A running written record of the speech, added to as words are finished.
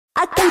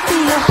I can feel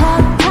your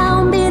heart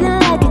pound beating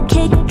like a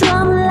kick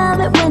drum.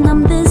 Love it when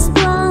I'm this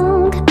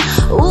drunk.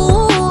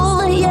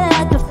 Ooh, yeah,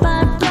 like a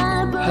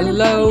firefly.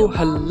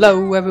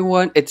 Hello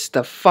everyone. It's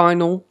the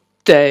final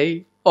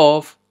day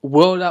of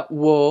World at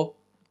War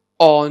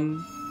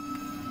on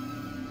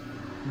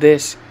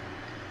this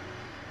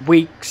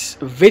week's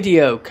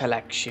video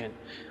collection.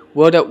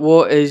 World at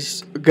War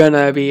is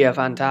gonna be a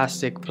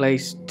fantastic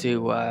place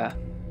to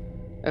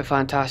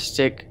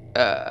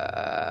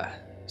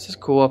this is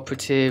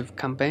cooperative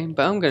campaign,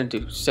 but I'm gonna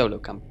do solo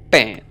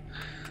campaign.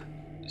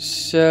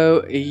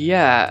 So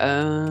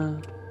yeah,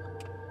 I'm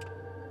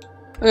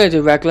gonna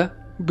do regular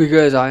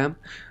because I am.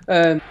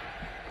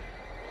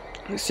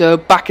 So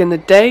back in the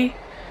day,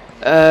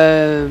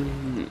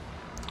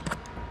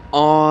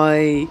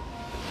 I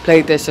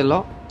played this a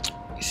lot.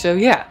 So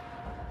yeah,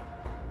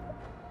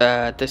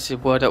 this is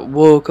World at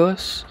War,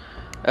 guys.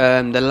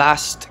 The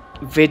last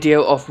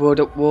video of World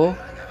at War,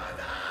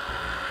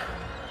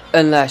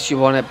 unless you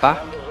want it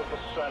back.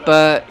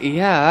 But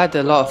yeah, I had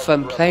a lot of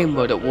fun playing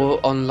World at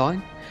War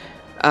online,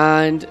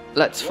 and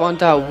let's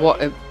find out what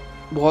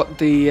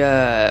the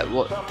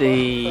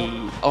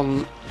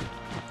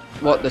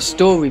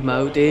story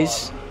mode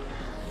is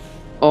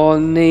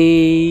on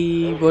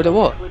the World at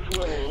War.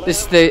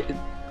 This is the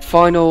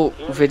final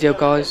video,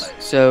 guys.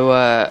 So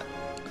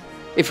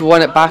if you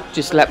want it back,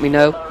 just let me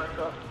know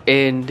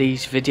in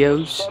these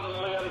videos.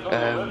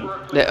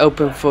 They're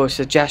open for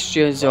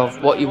suggestions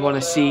of what you want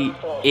to see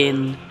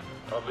in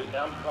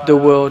the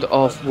World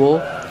of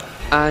War,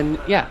 and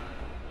yeah,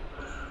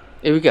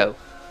 here we go.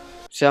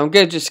 So I'm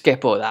gonna just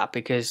skip all that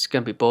because it's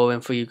gonna be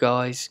boring for you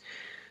guys.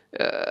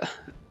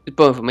 It's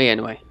boring for me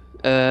anyway.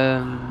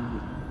 Here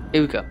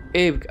we go.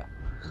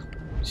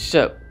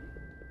 So,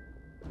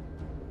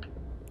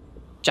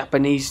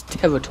 Japanese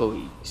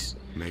territories.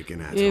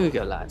 Here we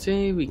go, lads.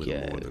 Here we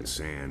go. More than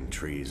sand,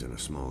 trees, and a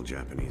small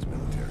Japanese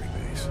military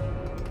base.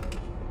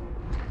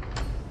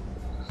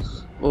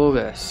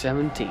 August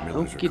 17.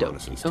 Okie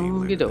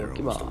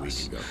dokie,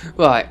 boss.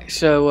 Right,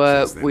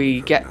 so we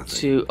get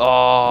to. Oh,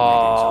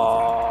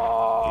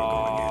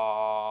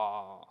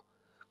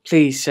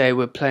 please say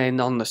we're playing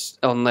on this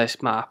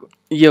map.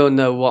 You'll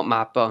know what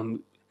map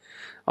I'm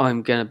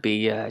gonna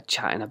be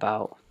chatting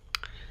about.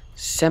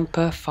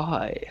 Semper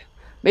Fi,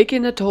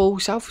 making it to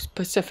South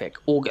Pacific,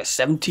 August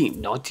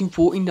 17,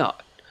 1949,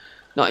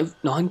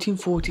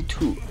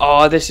 1942.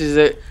 Oh, this is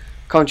a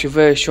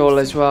controversial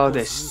as well.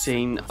 This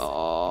scene.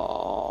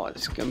 Oh,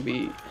 it's gonna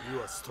be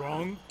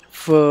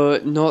for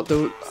not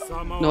the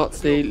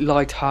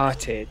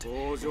light-hearted.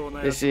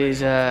 This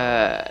is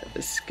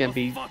gonna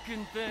be.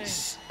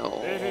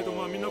 Oh,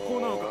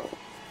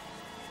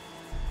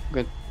 I'm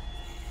gonna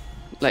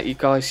let you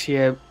guys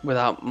hear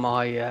without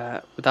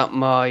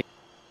my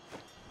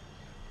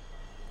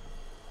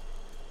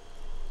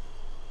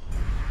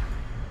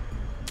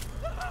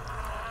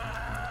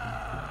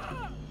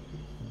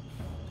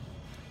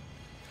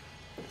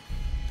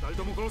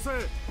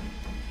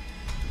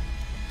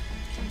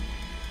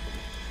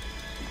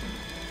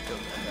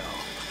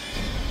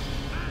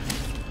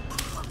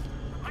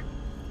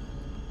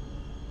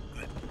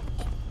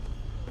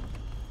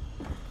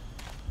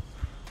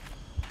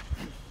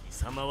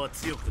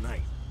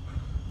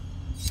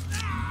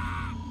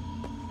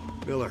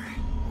Miller,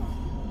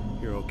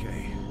 you're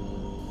okay.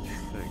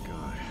 Thank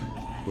God.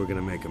 We're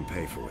gonna make them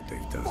pay for what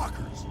they've done.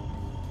 Fuckers.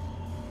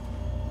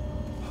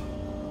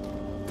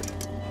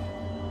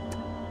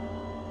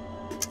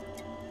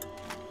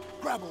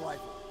 Grab a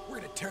rifle. We're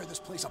gonna tear this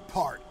place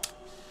apart.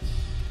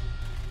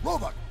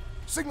 Roebuck,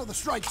 signal the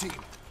strike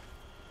team.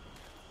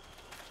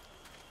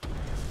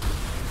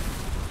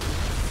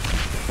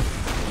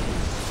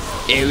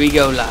 Here we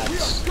go,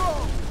 lads.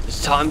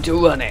 It's time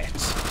to run it.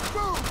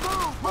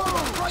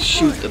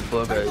 Shoot the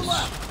buggers.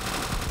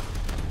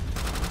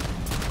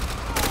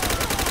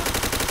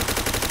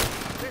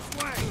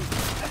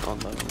 Oh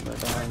no,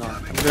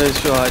 I'm gonna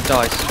try to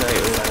die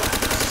straight away.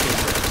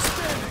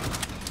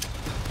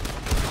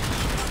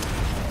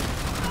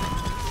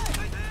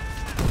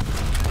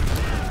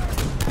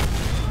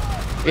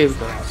 Here we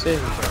go, lads. Here we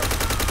go.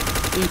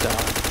 You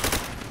die.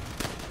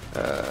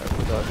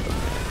 We died from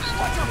this.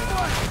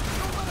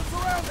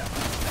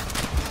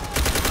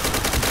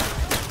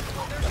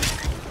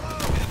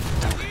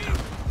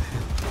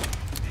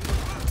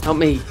 Help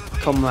me,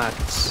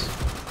 comrades.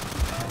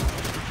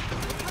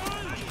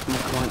 Come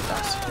on,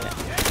 that's it.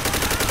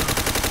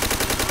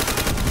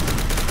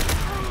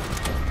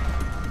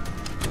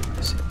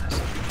 That's it.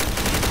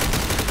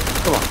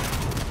 Come on.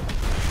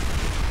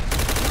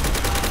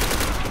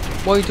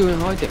 What are you doing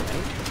hiding,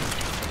 mate?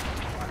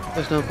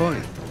 There's no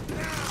point.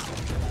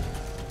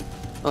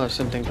 Oh,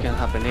 something's gonna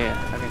happen here.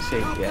 I can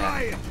see,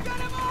 yeah.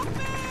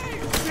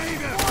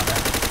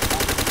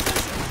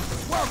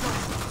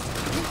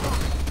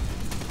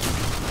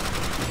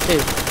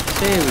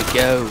 Here we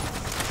go.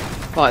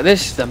 Right,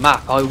 this is the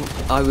map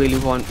I really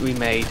want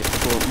remade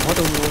for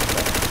Modern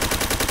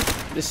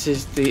Warfare. This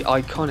is the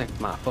iconic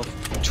map of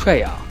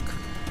Treyarch.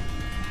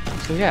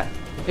 So yeah,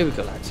 here we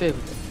go, lads. Here we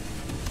go.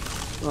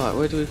 Right,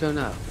 where do we go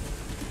now?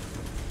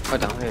 Oh,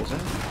 down here, is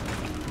it?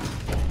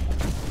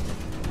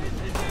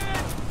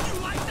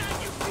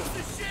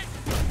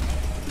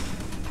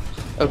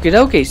 Okie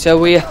dokie, so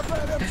we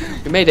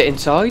made it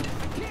inside.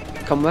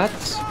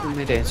 Comrades, we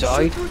made it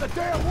inside. Through the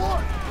damn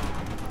wood.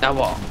 Now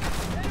what?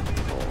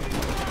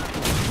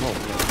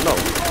 No.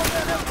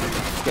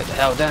 Get the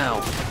hell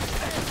down.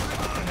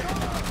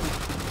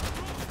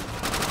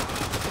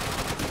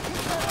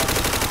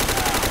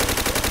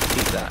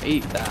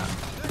 Eat that.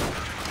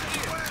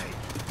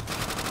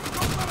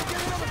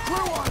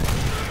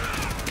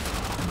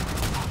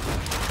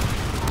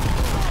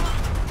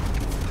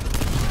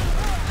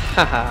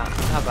 Haha,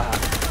 how bad.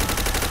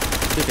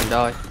 You can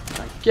die.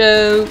 Thank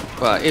you.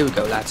 Right, here we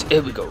go, lads.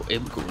 Here we go, lads. Here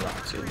we go,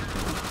 lads.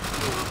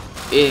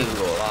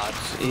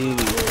 Here we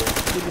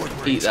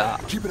go. Eat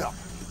that. Keep it up.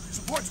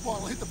 Support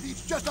squad will hit the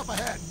beach just up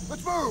ahead.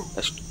 Let's move.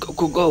 Let's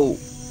go.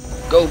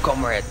 Go,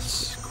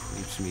 comrades.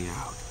 Creeps me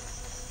out.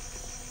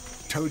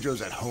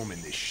 Tojo's at home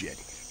in this shit.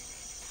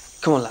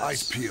 Come on, lads.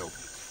 Eyes peeled.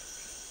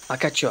 I'll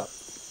catch you up.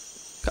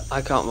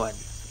 I can't win.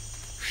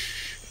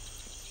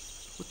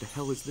 What the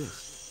hell is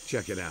this?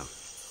 Check it out.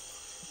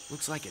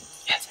 Looks like it.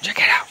 Yeah, check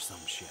it out.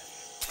 Some shit.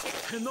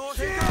 Hold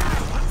the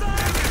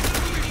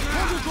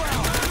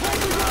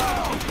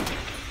ground.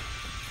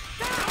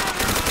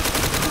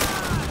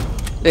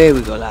 There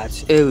we go,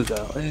 lads. Here we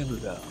go.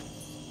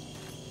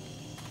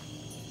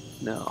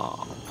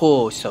 No,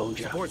 poor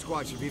soldier. Support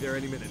squad should be there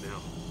any minute now.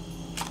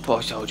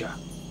 Poor soldier.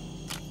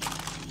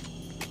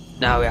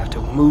 Now we have to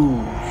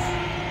move.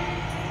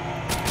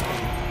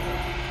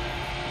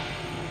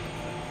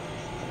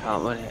 I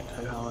can't win it.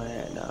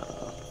 No.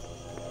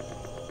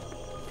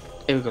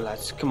 Here we go,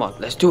 lads. Come on,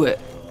 let's do it.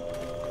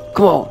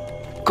 Come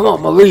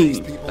on,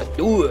 Marine. Let's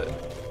do it.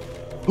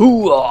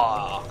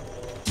 Hooah!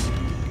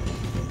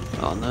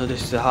 Oh no,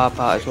 this is the hard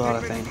part as well,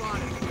 I think.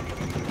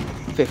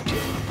 50.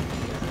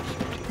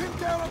 Pin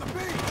down on the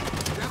beach.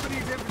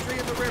 Japanese infantry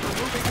in the river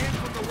moving in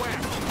from the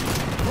west.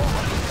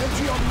 MG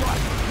on the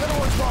right. Middle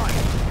orange line.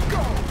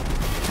 Go.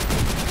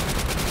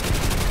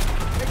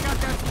 They got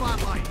that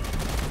spotlight.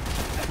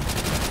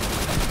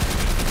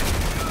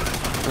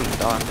 I'm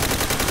done.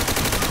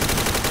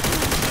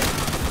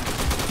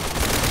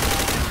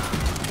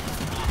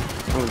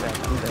 I'm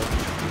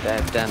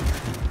dead. Damn.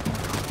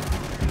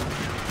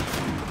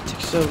 It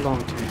takes so long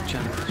to be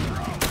challenged.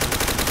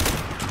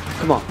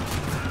 Come on.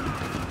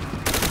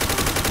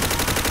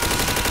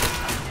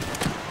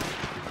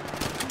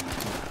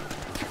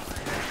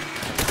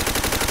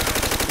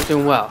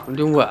 I'm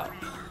doing well.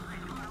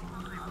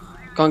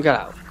 Can't get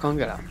out.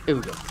 Here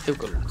we go,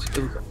 lads.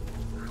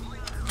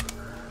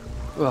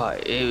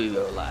 Right,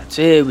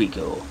 here we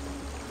go.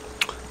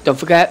 Don't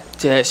forget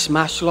to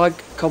smash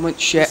like, comment,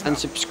 share, and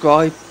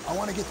subscribe. I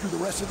want to get through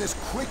the rest of this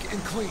quick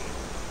and clean.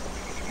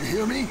 You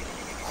hear me?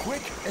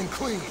 Quick and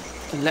clean.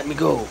 And let me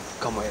go,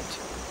 comrade.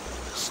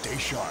 Stay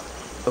sharp.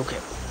 Okay.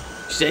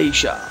 Stay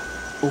sharp.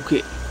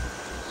 Okay.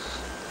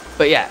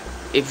 But yeah,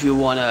 if you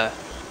wanna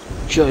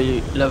show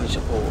your love and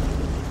support.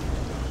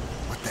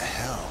 What the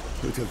hell?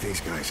 Who took these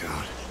guys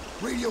out?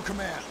 Radio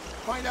command.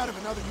 Find out if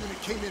another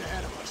unit came in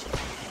ahead of us.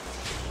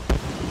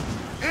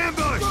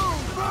 Ambush!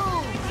 Boom!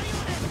 Boom!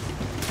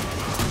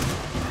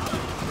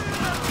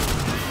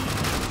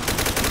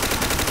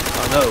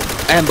 Oh no,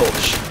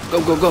 ambush.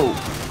 Go.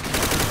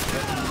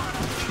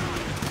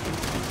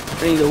 I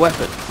need a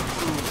weapon.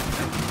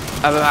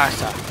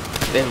 Avarasa.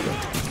 There we go.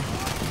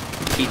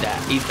 Eat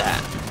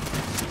that.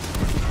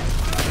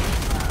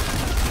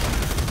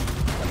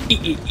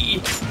 Eat.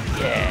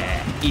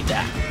 Yeah, eat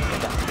that.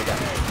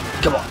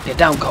 Come on, get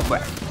down,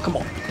 comrade. Come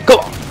on.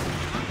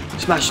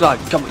 Smash like,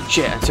 comment,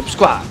 share, and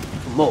subscribe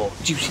for more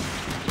juicy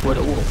Word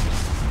of War.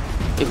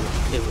 Here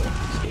we go.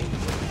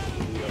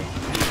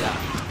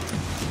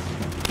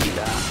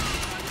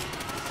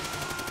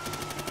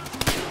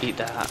 Eat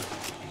that.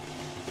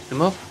 Any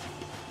more?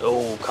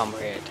 Oh,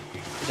 comrade.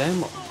 Is there any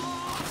more?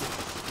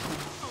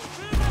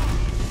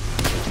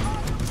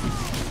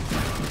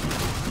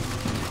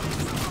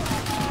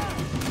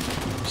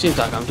 Seems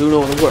like I'm doing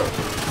all the work.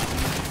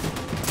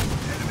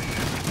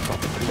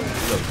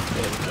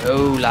 There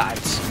we go,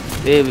 lads.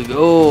 There we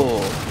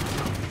go.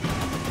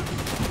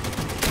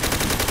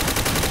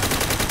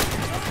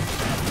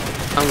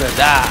 I'm gonna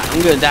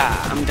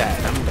die. I'm dead.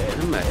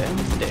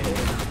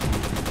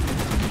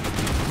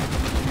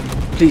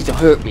 Please don't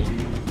hurt me.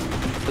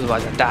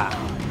 Otherwise I die.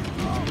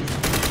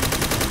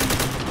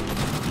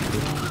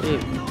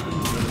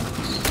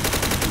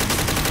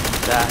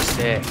 That's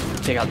it.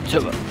 Take out the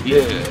turbo.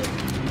 Yeah.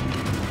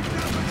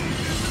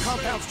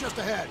 Compound's just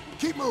ahead.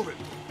 Keep moving.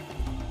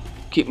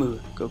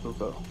 Go.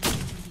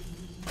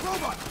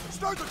 Robot,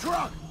 start the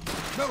truck.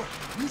 Miller,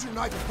 use your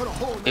knife and put a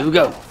hole in Here we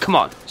go. Come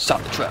on.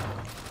 Start the truck.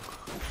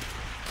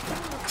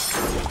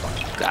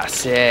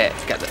 That's it.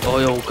 Get the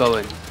oil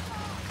going.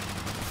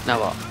 Now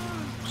what?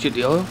 Shoot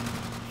the oil?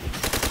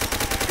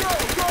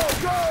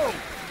 Go!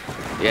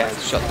 Yeah,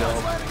 shot the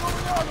oil.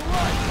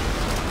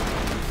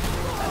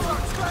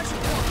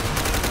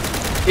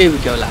 Here we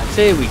go, lads.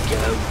 Here we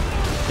go.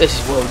 This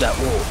is World at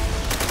War.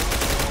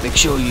 Make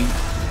sure you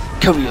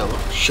cover your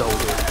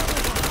shoulder.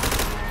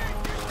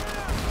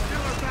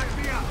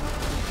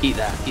 Eat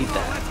that, eat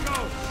that.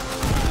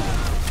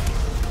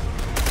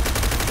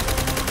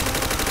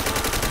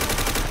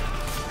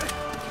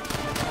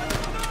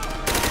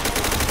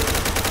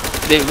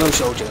 There you go,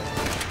 soldier.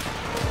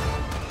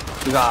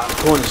 We got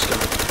corners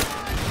coming.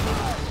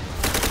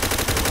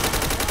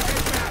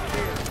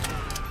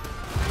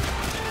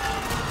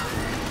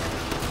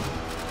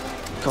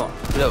 Come on,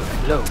 load,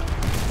 load.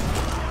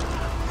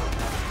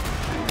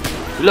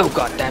 Load,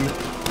 goddammit.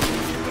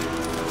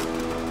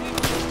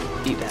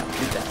 Eat that,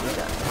 eat that, eat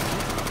that.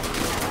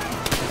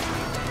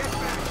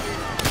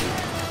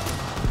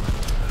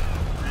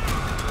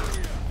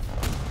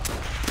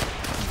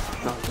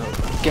 No, no,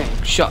 I'm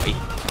getting shot.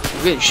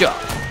 I'm getting shot.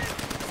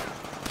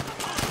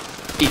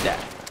 Eat that.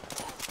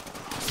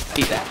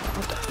 Eat that.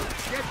 What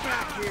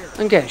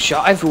the? I'm getting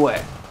shot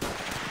everywhere.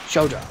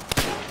 Shoulder.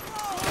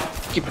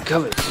 Keep it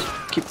covered.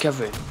 Keep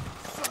covering.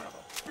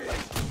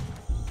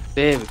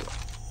 There we go.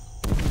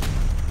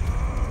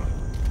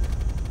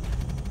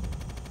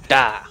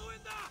 Da.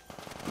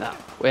 Now,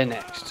 where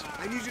next?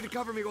 I need you to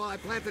cover me while I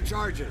plant the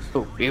charges.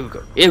 Oh, here we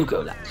go. Here we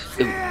go, lads.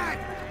 Here we go.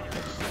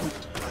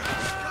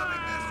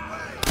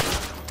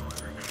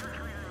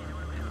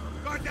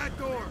 Guard that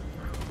door.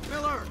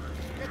 Miller,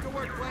 get to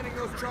work planting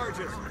those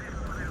charges.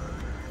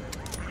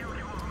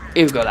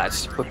 Here we go,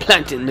 lads. We're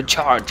planting the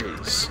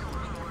charges.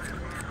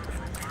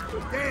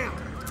 Damn.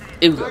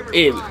 Here we go.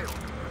 Here we go.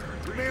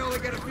 We may only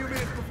get a few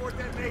minutes before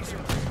detonation.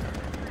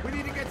 We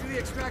need to get to the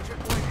extraction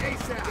point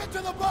ASAP. Get to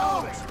the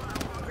boat!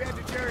 We had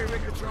to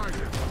jerry-rig the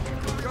charges.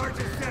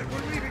 Charges set.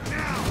 We're leaving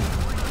now.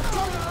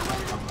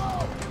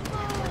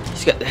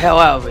 Let's get the hell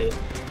out of here.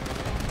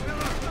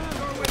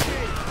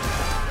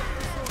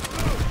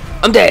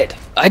 I'm dead.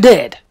 I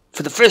did.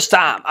 For the first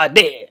time, I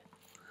did.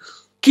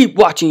 Keep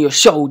watching your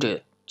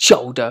shoulder.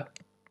 Shoulder.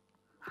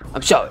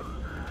 I'm sorry.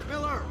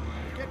 Miller,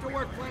 get to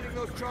work planting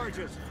those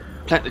charges.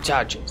 Plant the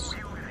charges.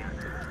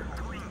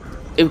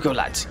 Here we go,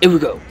 lads. Here we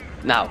go.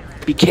 Now,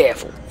 be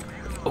careful.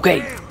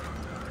 Okay?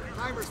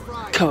 Timer's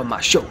fried. Cover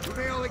my shoulder. We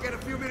may only get a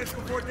few minutes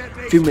before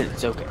detonation. Few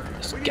minutes, okay.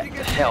 Let's get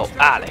the hell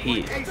out of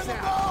here.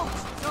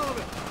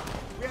 Sullivan,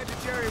 we had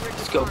to jerry-rig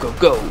Let's go, go,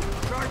 go.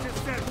 charges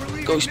set. We're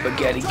leaving Go, now.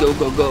 spaghetti. Go,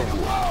 go, go.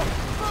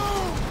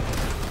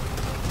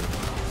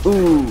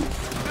 Ooh.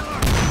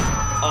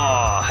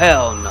 Oh,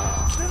 hell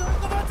no.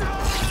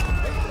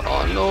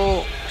 Oh,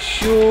 no.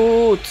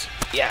 Shoot.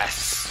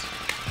 Yes.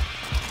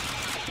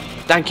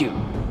 Thank you,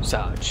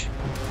 Sarge.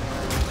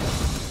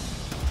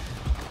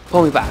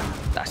 Pull me back.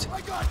 That's it.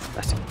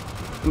 That's it.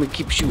 Let me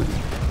keep shooting.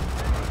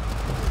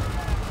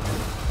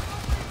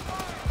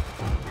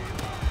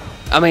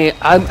 I mean,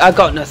 I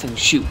got nothing to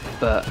shoot,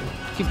 but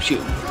keep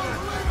shooting.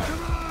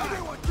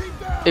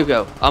 Here we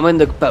go. I'm in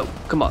the boat.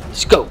 Come on,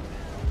 let's go.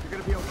 You're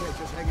gonna be okay.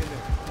 Just hang in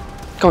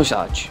there. Come on,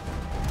 Sarge.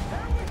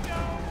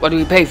 What do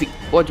we pay for?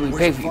 What do we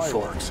pay for you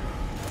for? Fireworks?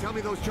 Tell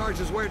me those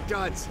charges were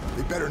duds.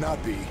 They better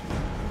not be.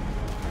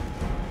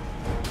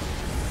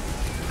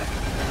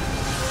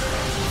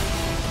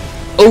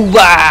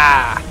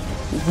 Hoorah!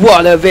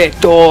 What a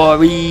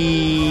victory!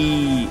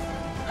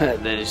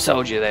 There's a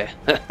soldier there.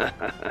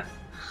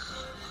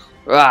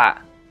 Right.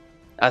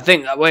 I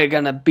think that we're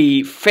gonna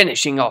be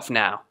finishing off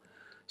now.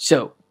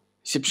 So,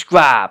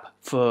 subscribe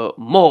for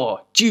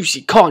more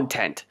juicy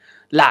content.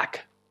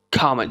 Like,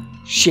 comment,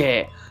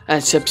 share,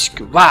 and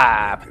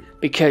subscribe.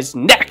 Because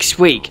next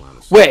week,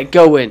 we're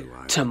going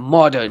to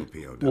Modern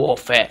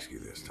Warfare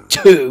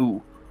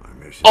 2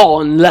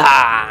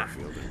 online.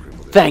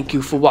 Thank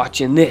you for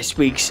watching this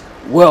week's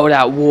World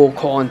at War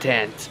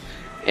content.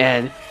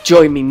 And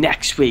join me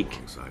next week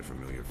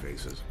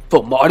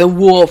for Modern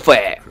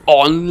Warfare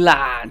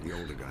Online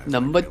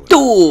number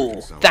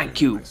 2.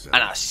 Thank you, and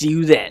I'll see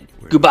you then.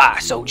 Goodbye,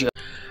 soldier.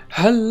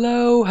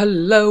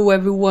 Hello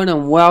everyone,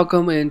 and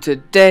welcome. In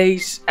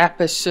today's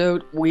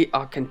episode, we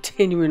are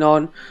continuing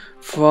on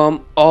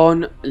from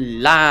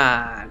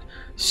online.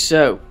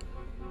 So,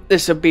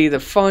 this will be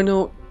the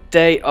final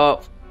day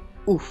of...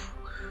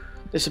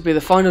 This will be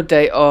the final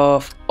day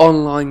of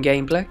online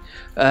gameplay,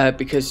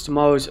 because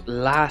tomorrow's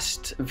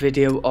last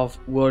video of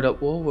World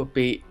at War will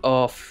be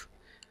of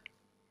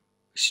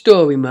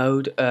story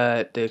mode,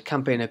 the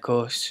campaign of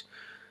course.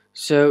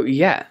 So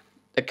yeah,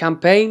 the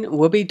campaign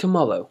will be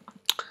tomorrow.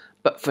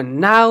 But for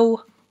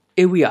now,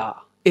 here we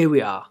are.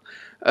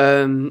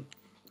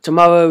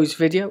 Tomorrow's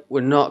video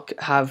will not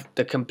have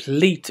the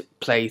complete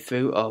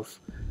playthrough of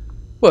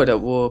World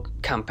at War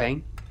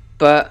campaign,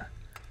 but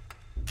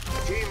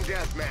Team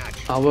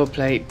deathmatch. I will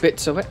play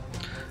bits of it.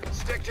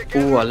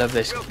 Oh, I love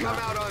this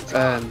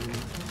map.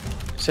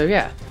 So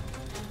yeah,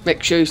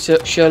 make sure you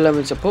show love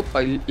and support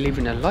by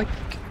leaving a like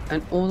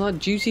and all that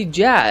juicy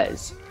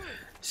jazz.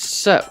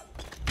 So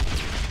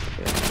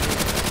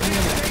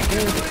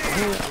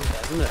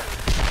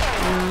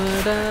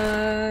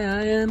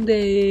I am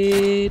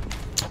dead.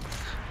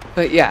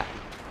 But yeah,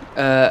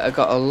 I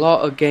got a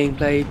lot of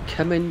gameplay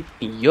coming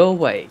your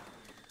way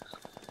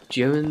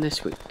during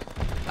this week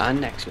and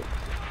next week.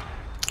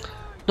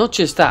 Not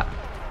just that,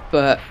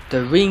 but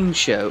the Ring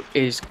show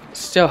is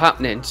still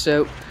happening.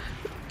 So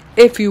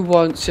if you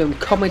want some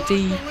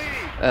comedy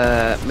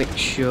Make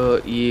sure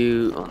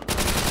you. Oh,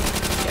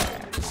 yeah.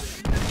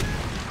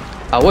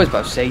 I was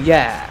about to say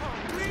yeah,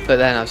 but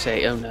then I'll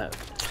say oh no.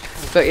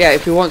 But yeah,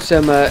 if you want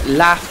some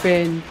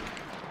laughing,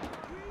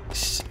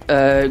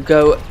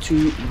 go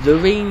to The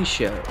Rain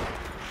Show.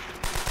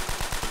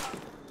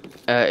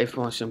 If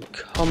you want some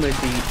comedy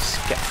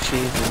sketches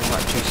and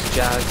like juicy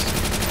jazz,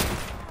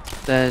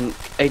 then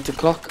 8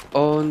 o'clock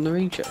on The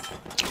Rain Show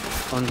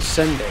on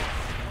Sunday.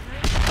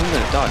 I'm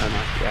gonna die on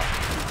that. Yeah.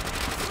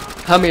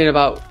 I'm in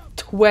about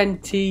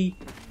 20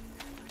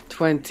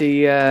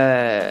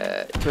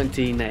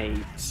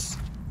 nades.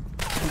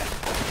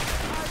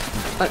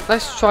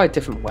 Let's try a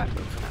different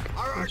weapon for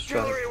now. Let's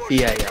try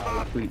BAR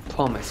like we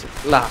promised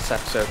last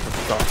episode. I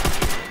forgot.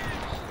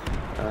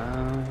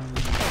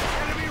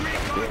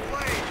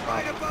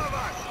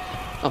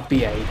 Oh, BAR.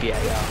 Here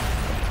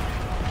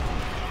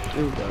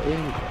we go.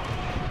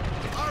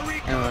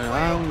 I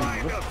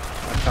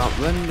can't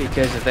run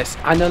because of this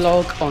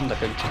analog on the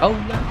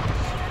controller.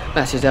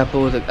 Matches up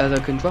all the other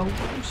controllers.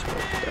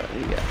 Here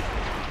we go.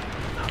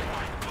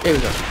 Here we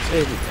go.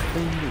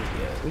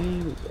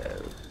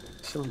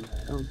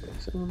 Somewhere.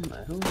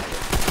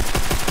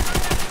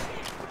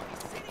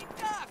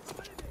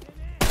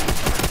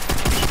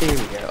 Here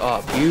we go.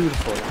 Oh,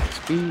 beautiful. It's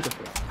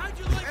beautiful.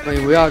 I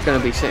mean, we are going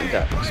to be sitting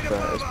ducks,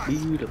 but it's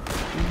beautiful.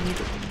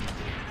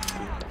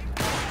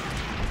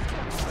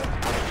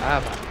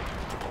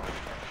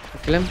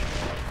 Kill him.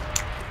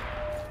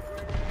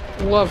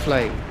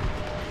 Lovely.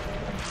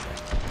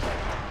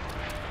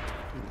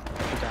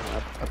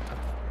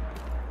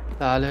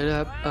 Load it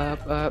up,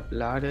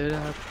 load it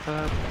up.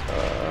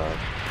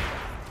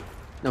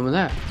 No one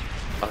there.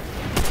 Oh.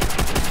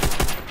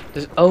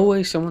 There's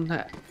always someone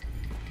there.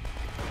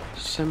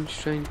 Some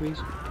strange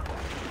reason.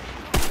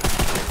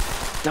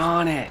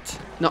 Darn it!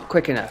 Not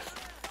quick enough.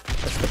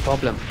 That's the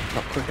problem.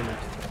 Not quick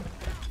enough.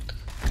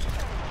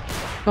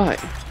 Right.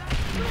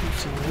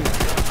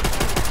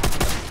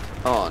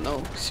 Oh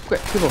no!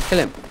 People kill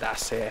him.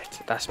 That's it.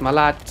 That's my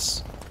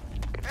lads.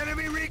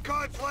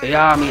 The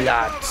army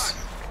lads.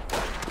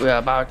 We're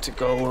about to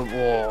go to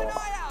war.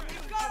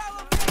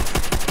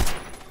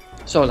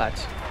 So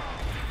lads.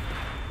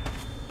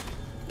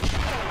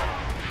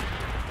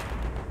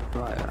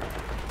 Right.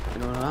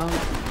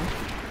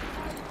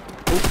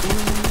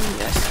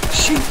 Yes.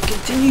 Shoot.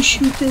 Continue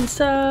shooting,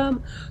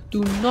 Sam.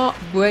 Do not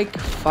break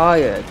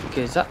fire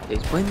because that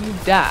is when you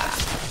die.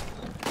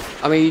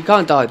 I mean, you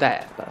can't die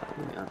there, but.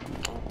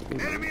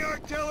 Enemy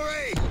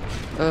artillery.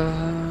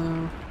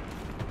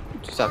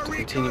 Just have to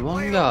continue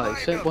on,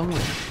 guys. So one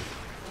way.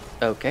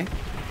 Okay.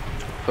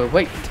 But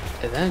wait,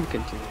 and then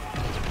continue.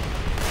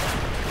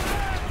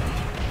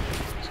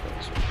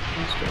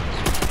 Let's go.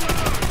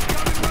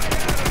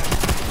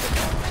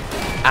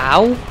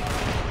 Ow!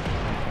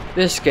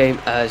 This game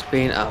has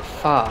been a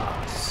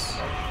farce.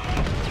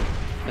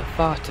 A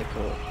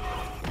farticle.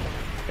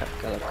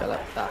 Kill it.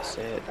 That's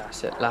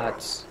it,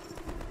 lads.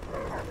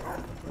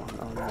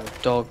 Oh no,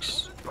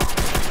 dogs.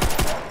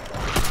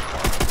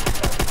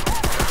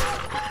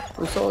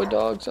 I'm sorry,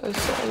 dogs, I'm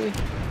sorry.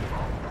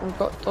 I've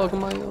got a dog of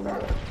my own.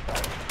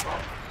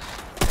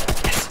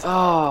 Yes.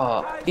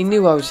 Oh, he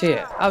knew I was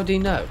here. How did he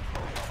know?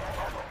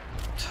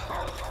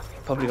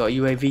 Probably got a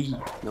UAV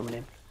knowing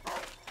him.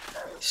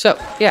 So,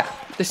 yeah,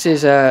 this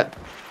is gonna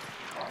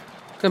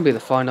be the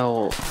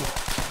final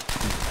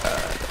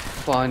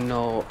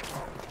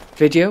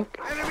video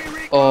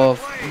of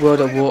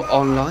World of War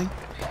Online.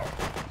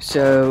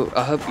 So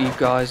I hope you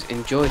guys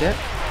enjoyed it.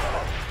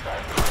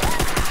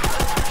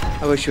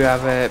 I wish you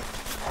have a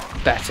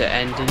better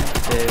ending to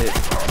the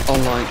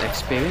online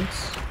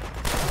experience.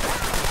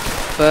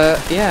 But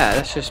yeah,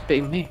 that's just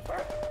being me.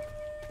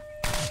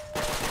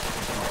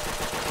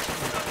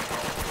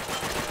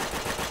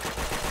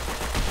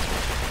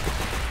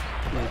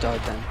 I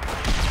died then.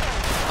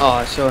 Oh,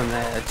 I saw him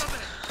there.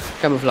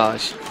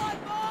 Camouflage.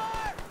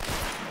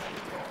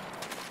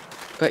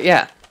 But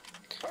yeah,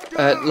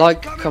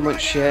 like, comment,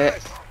 share,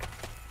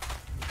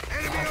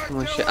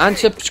 and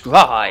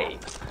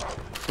subscribe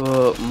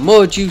for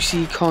more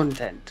juicy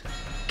content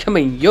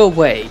coming your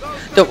way.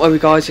 Don't worry,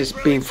 guys. It's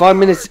been 5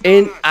 minutes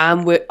in,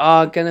 and we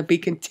are gonna be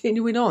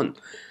continuing on.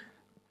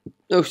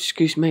 Oh,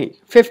 excuse me.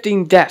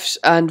 15 deaths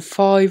and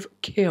 5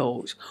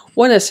 kills,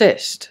 1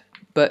 assist.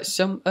 But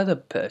some other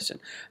person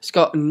has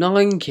got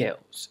 9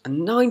 kills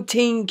and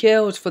 19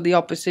 kills for the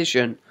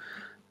opposition.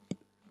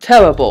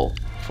 Terrible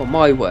for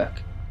my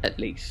work, at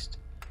least.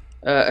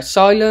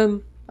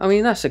 Asylum, I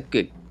mean, that's a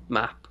good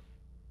map.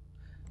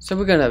 So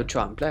we're going to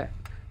try and play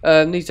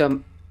it.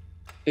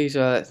 These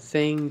are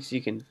things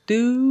you can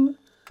do.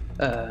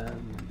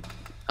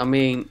 I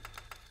mean,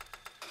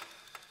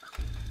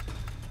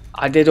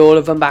 I did all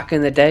of them back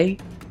in the day.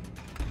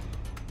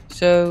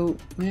 So,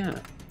 yeah.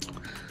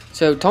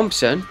 So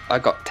Thompson, I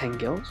got 10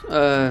 kills.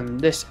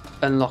 This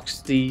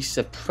unlocks the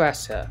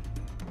suppressor.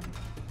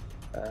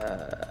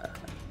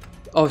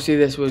 Obviously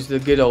this was the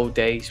good old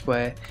days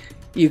where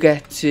you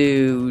get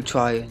to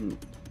try and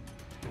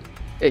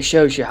it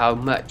shows you how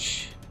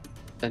much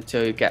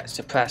until you get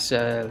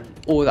suppressor and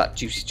all that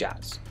juicy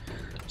jazz.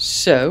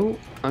 So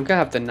I'm gonna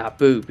have the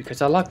Naboo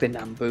because I like the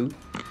Naboo.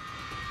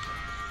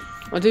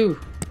 I do.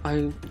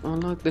 I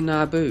like the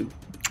Naboo.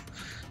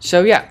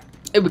 So yeah,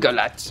 here we go,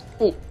 lads.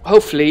 Oh,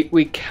 hopefully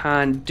we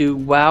can do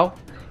well.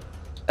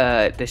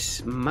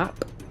 This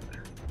map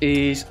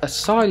is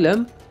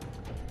Asylum,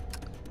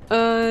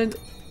 and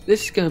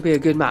this is gonna be a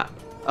good map.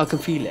 I can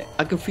feel it.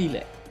 I can feel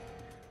it.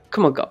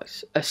 Come on,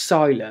 guys.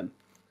 Asylum.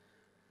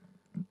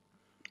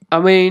 I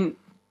mean,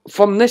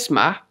 from this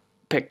map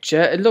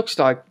picture, it looks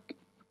like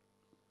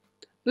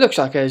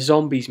a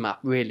zombies map,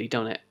 really,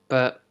 don't it?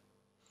 But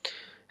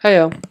hey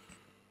ho.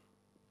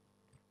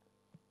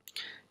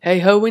 Hey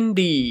ho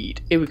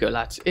indeed. Here we go,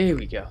 lads. Here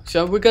we go.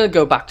 So we're gonna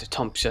go back to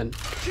Thompson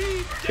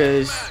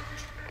because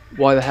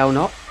why the hell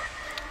not?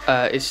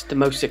 It's the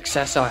most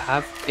success I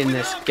have in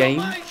this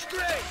game.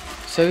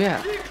 So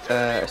yeah,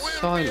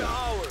 Asylum.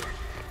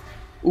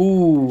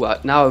 Ooh,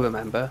 now I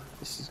remember.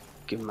 This is a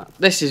good map.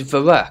 This is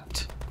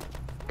Verrückt.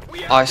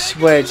 I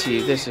swear to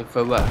you, this is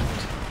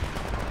Verrückt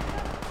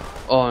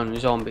on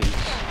zombies.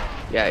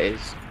 Yeah, it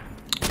is.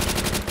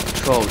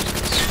 Trolls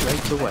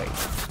straight away.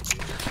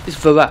 It's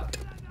Verrückt.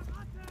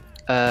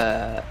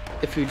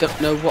 If you don't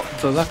know what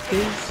Verrückt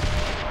is,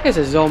 it's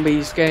a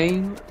zombies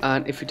game,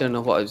 and if you don't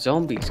know what a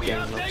zombies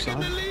game looks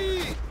like,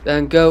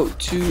 then go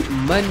to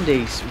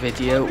Monday's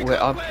video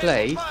where I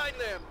play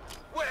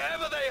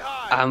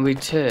and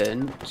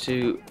return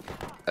to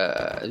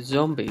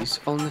zombies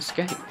on this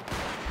game.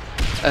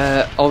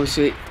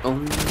 Obviously,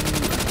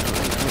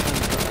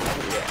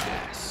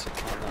 yes.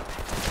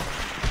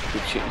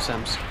 Keep shooting,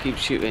 Sam. Keep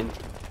shooting.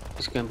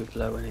 It's going to be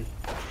below, isn't he?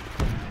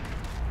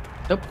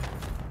 Nope.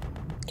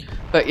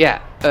 But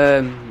yeah,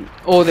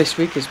 all this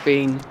week has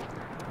been.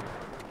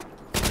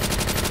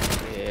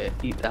 Yeah,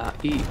 eat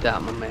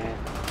that, my man.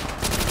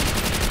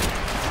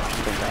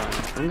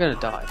 I'm gonna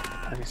die.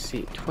 I can see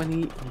it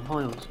 20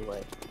 miles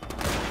away.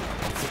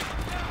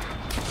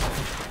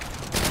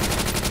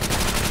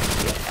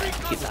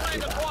 Yeah, eat that.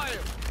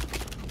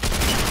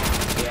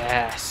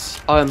 Yes,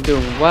 I am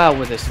doing well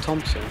with this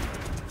Thompson.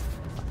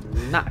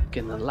 I'm not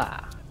gonna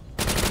lie.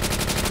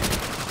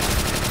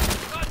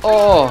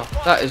 Oh,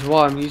 that is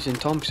why I'm using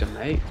Thompson,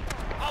 mate.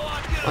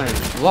 I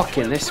am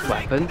rocking this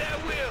weapon.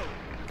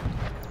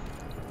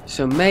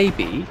 So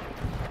maybe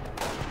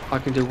I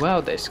can do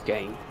well this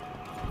game.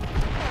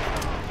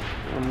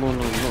 No.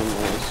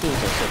 As soon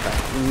as I said that,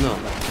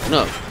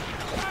 no.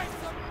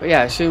 But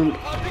yeah, soon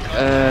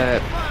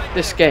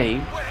this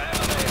game.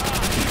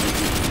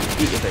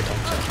 Eat a bit,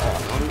 Thompson. Oh,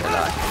 I'm gonna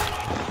lie.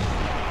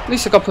 At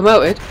least I got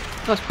promoted.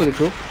 That's pretty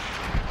cool.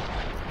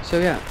 So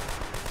yeah.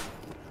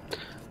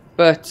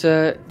 But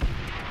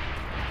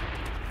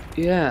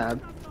yeah.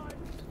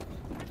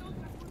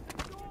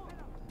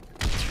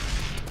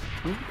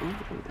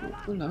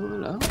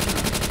 Hello.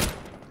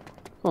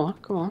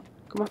 Come on.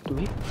 Come after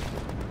me.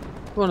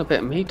 You want a bit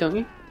of me, don't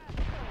you?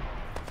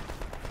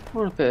 You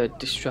want a bit of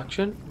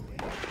destruction?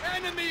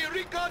 Enemy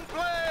recon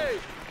play.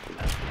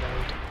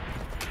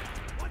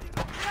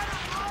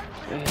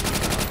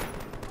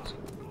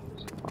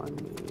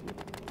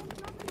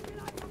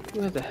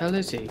 Where the hell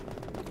is he?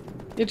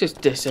 He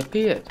just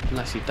disappeared,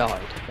 unless he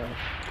died.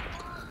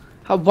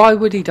 Why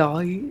would he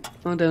die?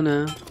 I don't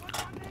know.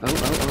 Oh.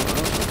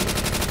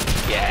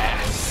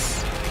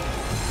 Yes!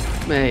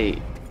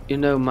 Mate, you're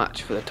no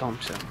match for the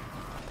Thompson.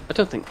 I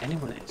don't think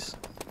anyone is.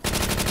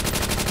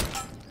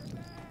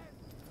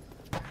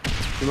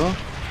 You more?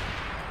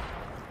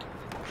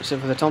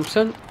 Except for the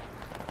Thompson.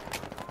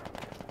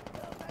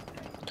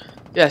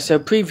 Yeah, so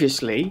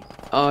previously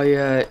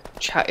I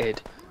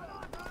chatted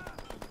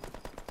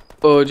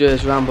or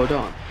just rambled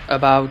on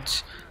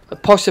about the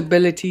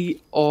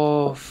possibility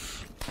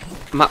of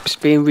maps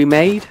being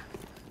remade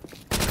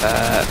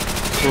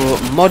for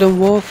Modern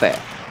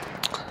Warfare,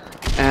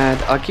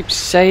 and I keep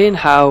saying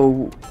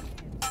how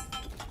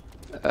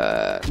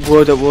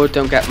World at War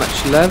don't get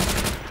much love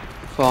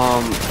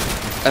from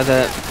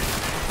other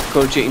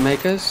Call of Duty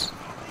makers,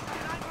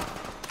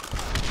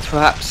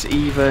 perhaps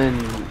even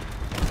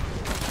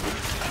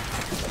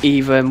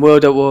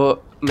World at War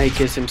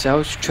makers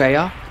themselves,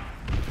 Treyarch.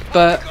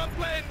 But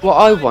what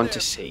I want to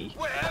see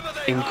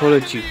in Call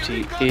of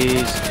Duty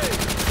is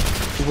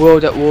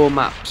World at War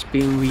maps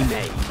being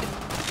remade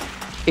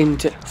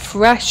into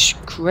fresh,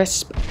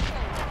 crisp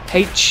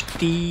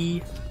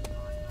HD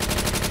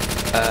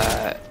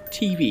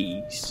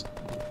TVs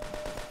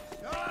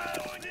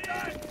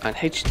and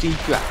HD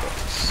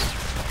graphics.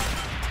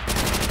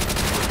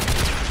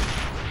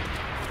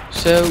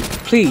 So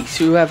please,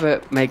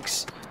 whoever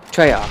makes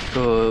Treyarch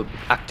or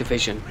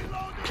Activision,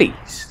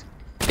 please,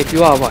 if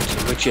you are watching,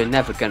 which you're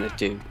never gonna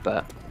do,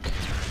 but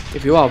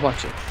if you are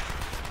watching,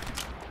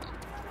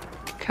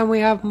 can we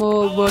have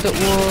more World at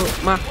War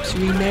maps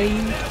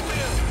remade?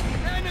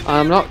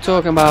 I'm not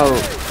talking about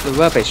the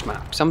rubbish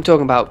maps, I'm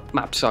talking about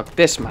maps like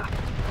this map,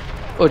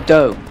 or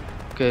Dome,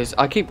 because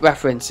I keep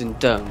referencing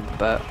Dome,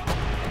 but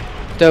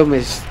Dome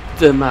is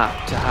the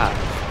map to have,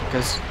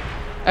 because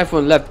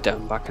everyone loved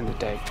Dome back in the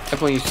day.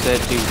 Everyone used to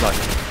do like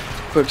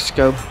quick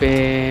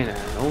scoping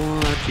and all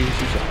that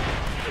juicy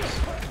jazz.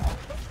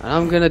 and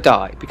I'm gonna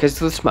die because of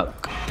the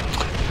smoke.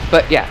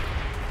 But yeah,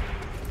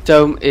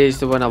 Dome is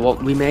the one I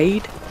want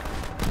remade.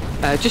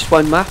 Just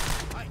one map.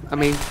 I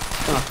mean,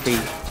 don't have to be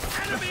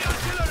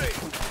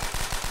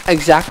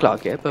exact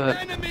like it, but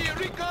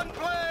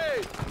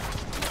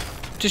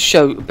just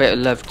show a bit of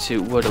love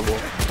to World of War.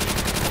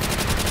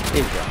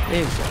 Here we go,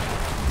 here we go.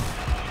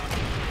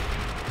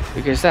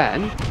 Because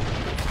then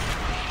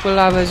we'll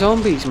have a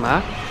zombies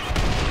map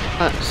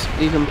that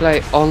you can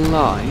play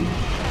online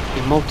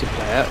in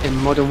multiplayer in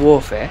Modern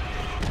Warfare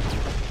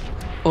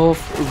of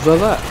the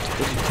world,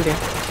 which is pretty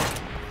epic.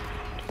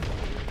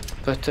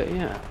 But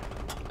yeah.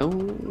 Oh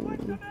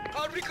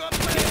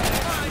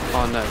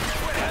no.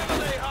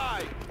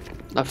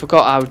 I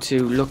forgot how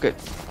to look at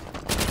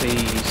the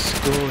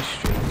score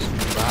streaks and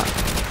that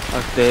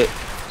of the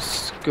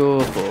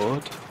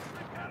scoreboard.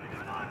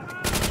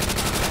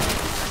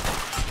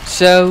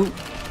 So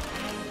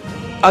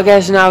I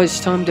guess now it's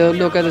time to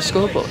look at the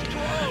scoreboard.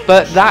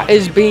 But that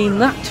has been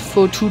that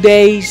for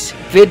today's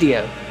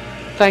video.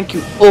 Thank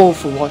you all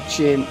for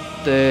watching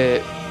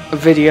the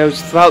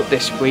videos throughout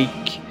this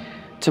week.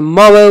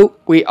 Tomorrow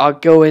we are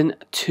going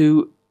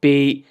to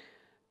be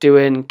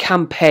doing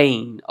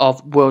campaign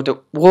of World at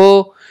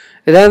War,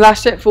 and then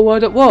that's it for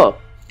World at War.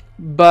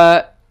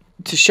 But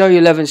to show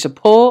your love and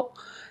support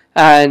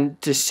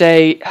and to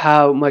say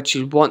how much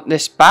you want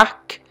this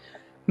back,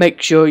 make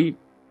sure you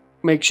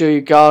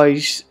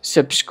guys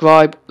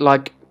subscribe,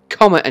 like,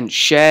 comment and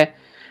share.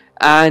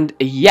 And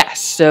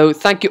yes, so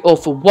thank you all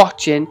for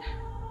watching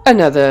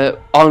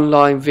another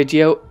online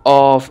video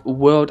of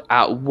World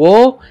at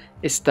War.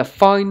 It's the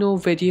final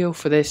video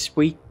for this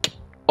week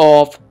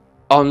of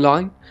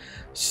online.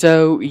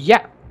 So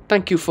yeah,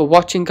 thank you for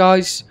watching,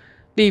 guys.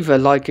 Leave a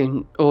like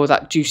and all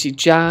that juicy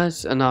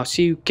jazz, and I'll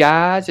see you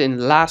guys in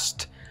the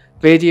last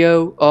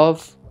video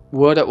of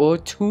World at War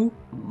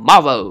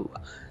tomorrow.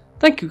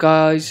 Thank you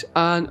guys,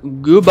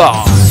 and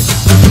goodbye.